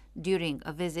 during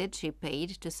a visit she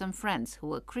paid to some friends who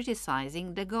were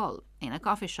criticizing de Gaulle in a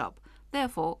coffee shop,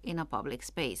 therefore in a public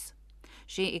space.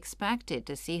 She expected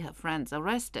to see her friends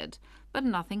arrested, but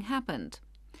nothing happened.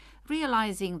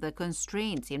 Realizing the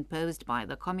constraints imposed by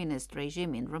the communist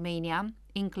regime in Romania,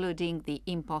 including the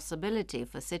impossibility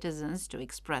for citizens to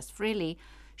express freely,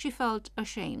 she felt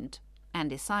ashamed and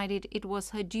decided it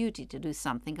was her duty to do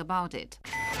something about it.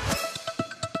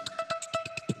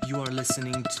 You are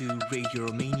listening to Radio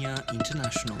Romania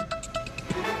International.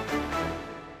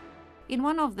 In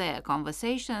one of their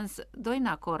conversations,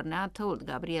 Doina Cornea told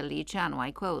Gabriel Liceanu,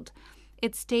 I quote,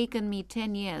 "It's taken me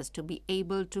 10 years to be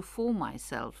able to form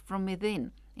myself from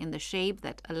within in the shape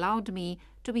that allowed me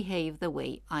to behave the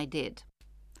way I did."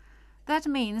 That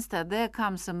means that there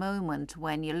comes a moment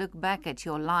when you look back at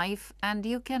your life and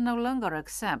you can no longer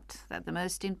accept that the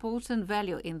most important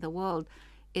value in the world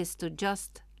is to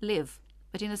just live,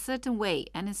 but in a certain way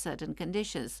and in certain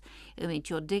conditions, in which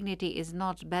your dignity is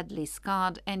not badly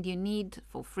scarred and your need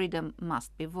for freedom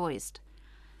must be voiced.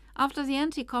 After the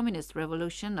anti-communist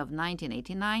revolution of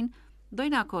 1989,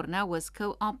 Doina Cornea was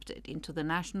co-opted into the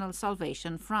National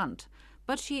Salvation Front,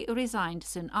 but she resigned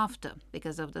soon after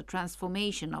because of the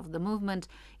transformation of the movement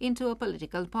into a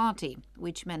political party,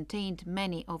 which maintained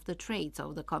many of the traits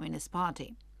of the Communist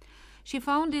Party. She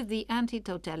founded the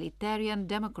Anti-Totalitarian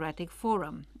Democratic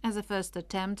Forum as a first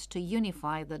attempt to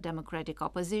unify the democratic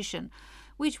opposition,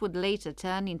 which would later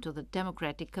turn into the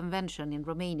Democratic Convention in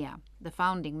Romania, the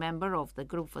founding member of the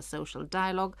Group for Social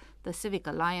Dialogue, the Civic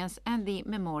Alliance and the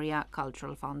Memoria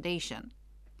Cultural Foundation.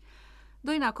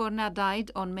 Doina Cornea died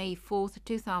on May 4,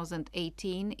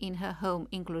 2018 in her home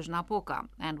in Cluj-Napoca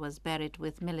and was buried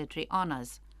with military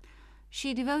honors.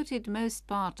 She devoted most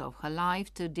part of her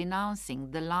life to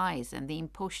denouncing the lies and the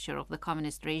imposture of the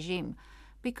communist regime,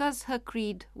 because her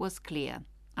creed was clear.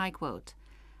 I quote,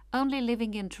 Only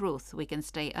living in truth we can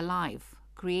stay alive,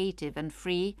 creative and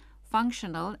free,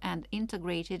 functional and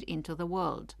integrated into the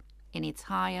world, in its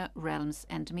higher realms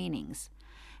and meanings.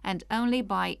 And only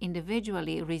by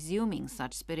individually resuming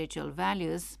such spiritual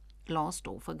values, lost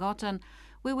or forgotten,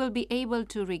 we will be able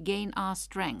to regain our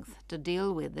strength to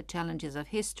deal with the challenges of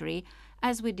history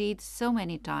as we did so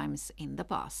many times in the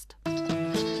past.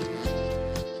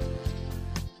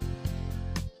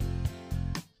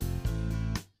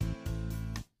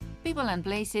 People and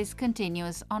Places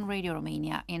continues on Radio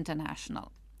Romania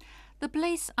International. The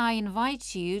place I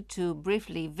invite you to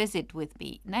briefly visit with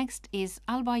me next is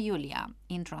Alba Iulia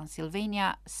in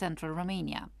Transylvania, central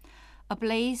Romania, a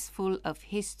place full of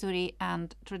history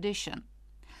and tradition.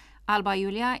 Alba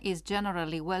Iulia is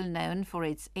generally well known for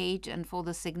its age and for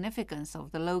the significance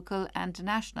of the local and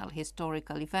national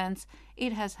historical events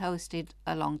it has hosted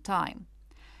a long time.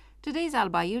 Today's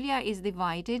Alba Iulia is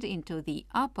divided into the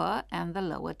upper and the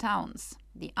lower towns.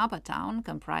 The upper town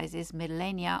comprises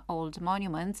millennia-old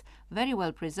monuments very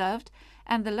well preserved,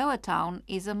 and the lower town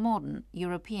is a modern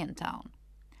European town.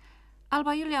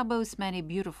 Alba Iulia boasts many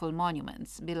beautiful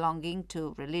monuments belonging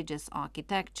to religious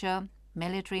architecture,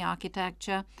 military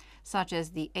architecture, such as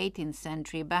the 18th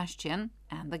century bastion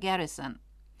and the garrison.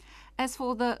 As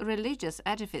for the religious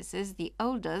edifices, the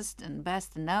oldest and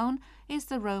best known is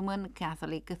the Roman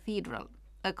Catholic Cathedral,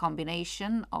 a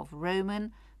combination of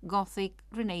Roman, Gothic,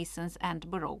 Renaissance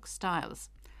and Baroque styles.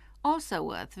 Also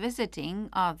worth visiting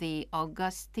are the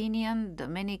Augustinian,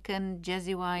 Dominican,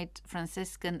 Jesuit,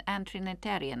 Franciscan and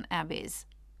Trinitarian abbeys.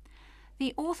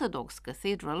 The Orthodox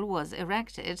Cathedral was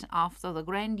erected after the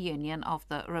Grand Union of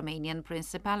the Romanian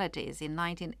Principalities in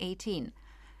 1918.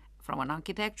 From an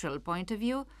architectural point of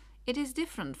view, it is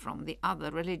different from the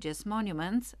other religious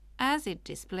monuments as it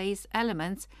displays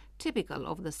elements typical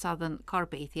of the southern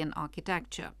Carpathian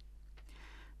architecture.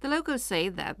 The locals say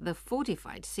that the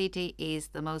fortified city is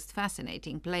the most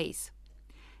fascinating place.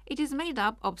 It is made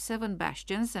up of 7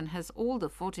 bastions and has all the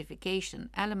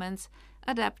fortification elements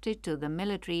adapted to the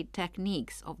military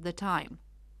techniques of the time.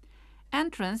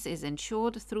 Entrance is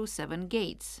ensured through 7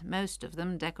 gates, most of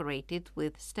them decorated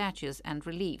with statues and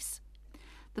reliefs.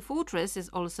 The fortress is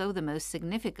also the most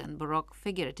significant Baroque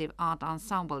figurative art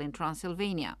ensemble in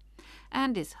Transylvania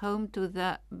and is home to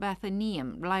the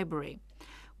Batheneum Library,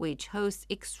 which hosts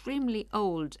extremely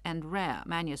old and rare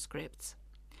manuscripts.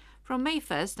 From May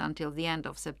 1st until the end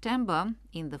of September,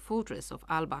 in the fortress of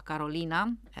Alba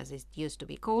Carolina, as it used to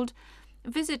be called,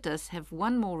 visitors have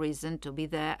one more reason to be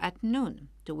there at noon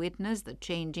to witness the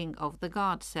changing of the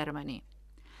guard ceremony.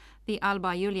 The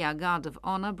Alba Iulia Guard of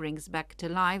Honor brings back to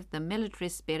life the military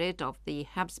spirit of the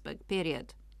Habsburg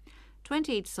period.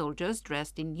 28 soldiers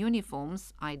dressed in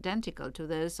uniforms identical to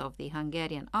those of the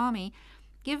Hungarian army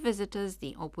give visitors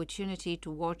the opportunity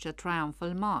to watch a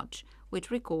triumphal march,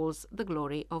 which recalls the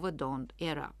glory of a dawned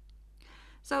era.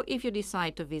 So if you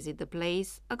decide to visit the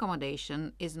place,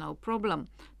 accommodation is no problem,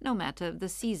 no matter the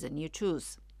season you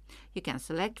choose. You can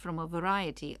select from a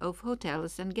variety of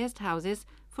hotels and guest houses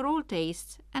for all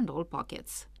tastes and all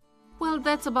pockets. Well,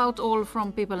 that's about all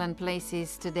from People and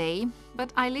Places today,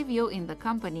 but I leave you in the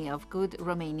company of good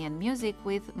Romanian music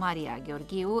with Maria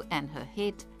Gheorghiu and her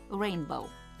hit Rainbow.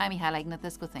 I'm Mihaela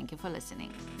Ignatescu, thank you for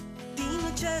listening.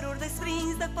 Din ceruri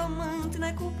desprins de pământ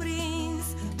necuprins,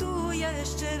 tu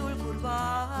ești cerul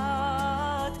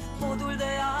curbat, podul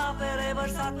de ape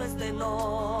revărsat peste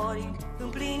nori,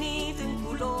 împlinit în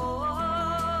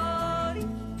culori.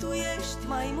 Tu ești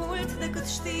mai mult decât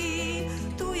știi,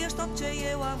 tu ești tot ce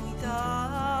eu am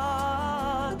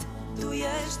uitat. Tu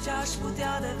ești ce-aș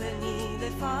putea deveni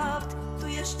de fapt, tu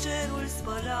ești cerul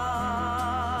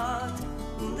spălat,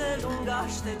 îndelung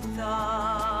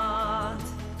așteptat.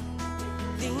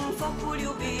 Din focul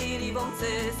iubirii vom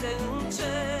țese în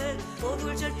cer,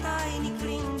 podul cel tainic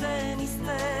plin de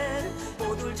mister,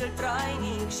 podul cel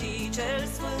trainic și cel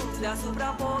sfânt deasupra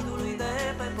podului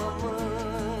de pe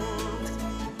pământ.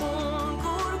 Un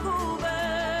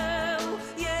curcubeu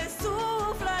e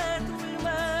sufletul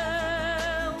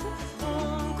meu,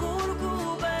 un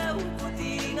curcubeu cu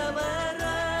tine mereu.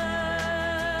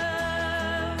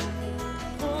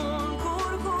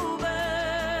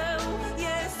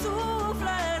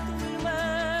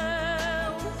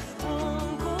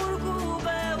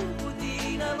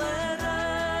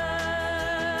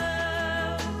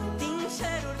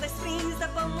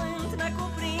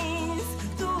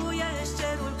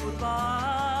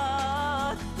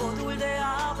 Podul de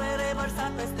ape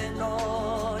revărsat peste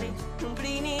nori,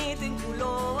 împlinit în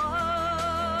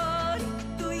culori.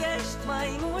 Tu ești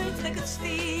mai mult decât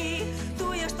știi,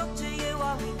 tu ești tot ce eu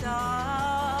am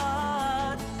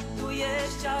uitat. Tu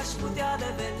ești aș putea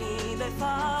deveni de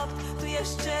fapt. Tu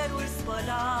ești cerul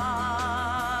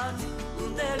spălat,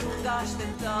 îndelung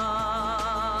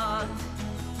așteptat.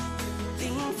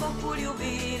 Din focul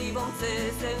iubirii vom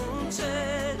țese în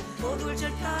cer, podul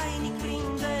cel tainic plin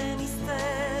de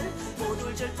mister,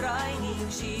 podul cel trainic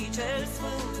și cel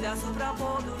sfânt deasupra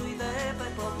podului de pe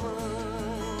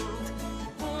pământ.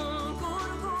 Un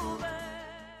curcubeu.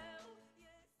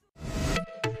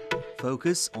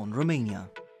 Focus on Romania.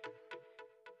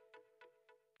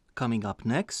 Coming up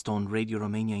next on Radio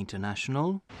Romania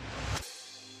International.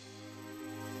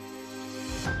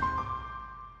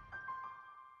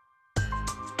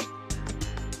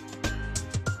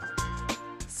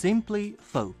 Simply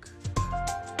Folk.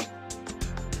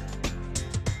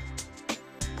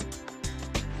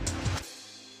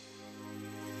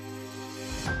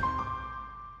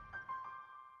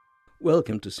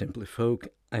 Welcome to Simply Folk.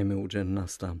 I'm Eugen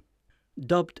Nasta.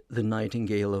 Dubbed the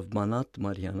Nightingale of Banat,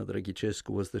 Mariana Dragicescu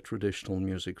was the traditional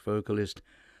music vocalist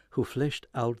who fleshed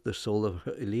out the soul of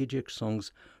her elegiac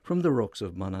songs from the rocks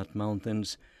of Banat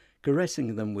Mountains,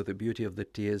 caressing them with the beauty of the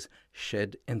tears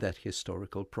shed in that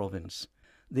historical province.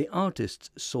 The artists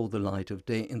saw the light of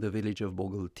day in the village of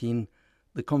Bogăltin,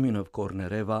 the commune of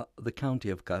Cornereva, the county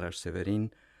of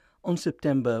Caraș-Severin, on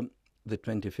September the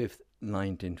 25th,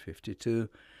 1952,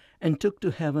 and took to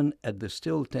heaven at the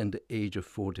still tender age of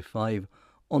 45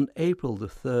 on April the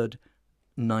 3rd,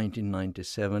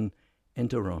 1997, in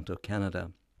Toronto,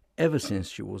 Canada. Ever since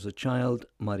she was a child,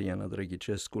 Mariana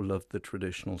Dragicescu loved the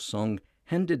traditional song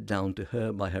handed down to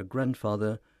her by her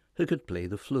grandfather, who could play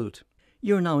the flute.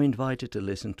 You're now invited to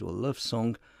listen to a love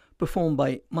song performed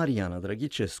by Mariana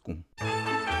Dragicescu.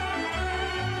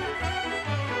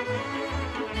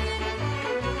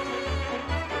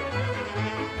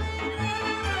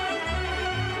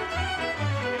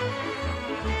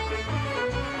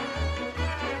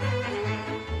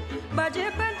 Bage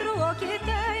pentru ochii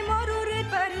tăi m-au urât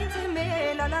părinții mei,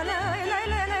 la la la la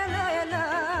la la la la.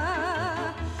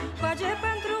 Bage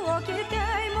pentru ochii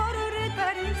tăi m-au urât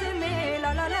părinții mei,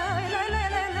 la la la la la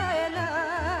la la la.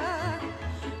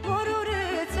 M-au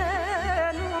urât să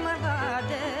nu mă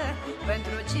vadă,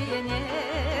 pentru cine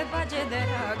bage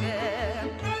dragă.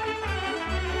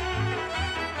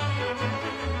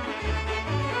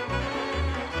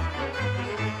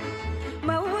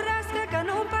 Mă urască că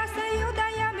nu-mi pasă eu,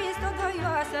 dar ea mi-s tot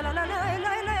voioasă, la la la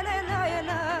la la la la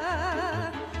la.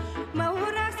 Mă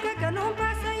urască că nu-mi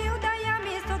pasă eu, dar ea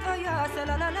mi-s tot voioasă,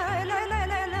 la la la la la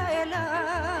la la la.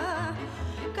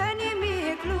 Că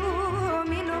nimic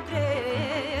lumii nu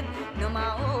cred,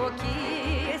 numai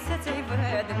ochii să ți-i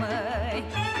văd, măi.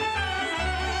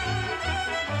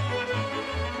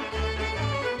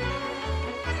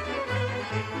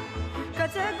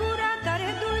 Că-ți gura tare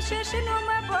dulce și nu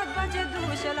mă pot face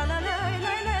dușe, la la la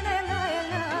la la la la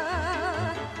la.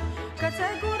 Că-ți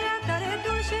gura tare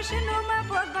dulce și nu mă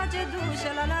pot face dușe,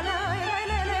 la la la la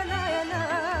la la la la.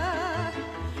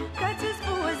 Că-ți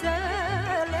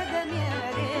spuzele de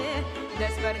miere,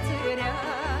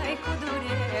 despărțirea-i cu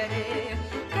durere.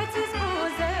 Că-ți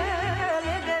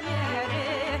spuzele de miere,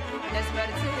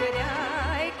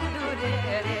 despărțirea-i cu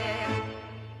durere.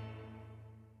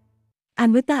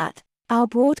 And with that, our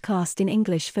broadcast in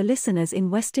English for listeners in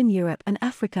Western Europe and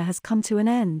Africa has come to an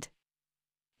end.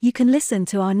 You can listen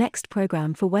to our next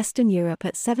program for Western Europe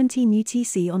at 17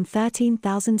 UTC on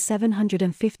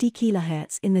 13,750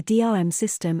 kHz in the DRM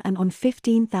system and on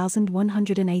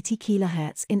 15,180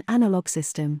 kHz in analog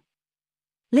system.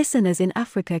 Listeners in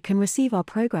Africa can receive our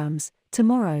programs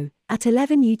tomorrow at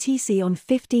 11 UTC on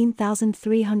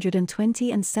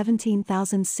 15,320 and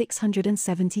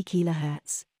 17,670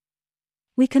 kHz.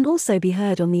 We can also be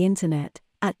heard on the internet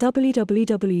at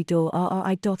www.rri.ro,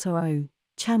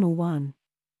 Channel 1.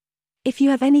 If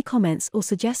you have any comments or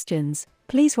suggestions,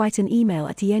 please write an email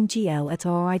at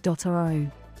engl@rri.ro.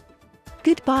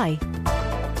 Goodbye.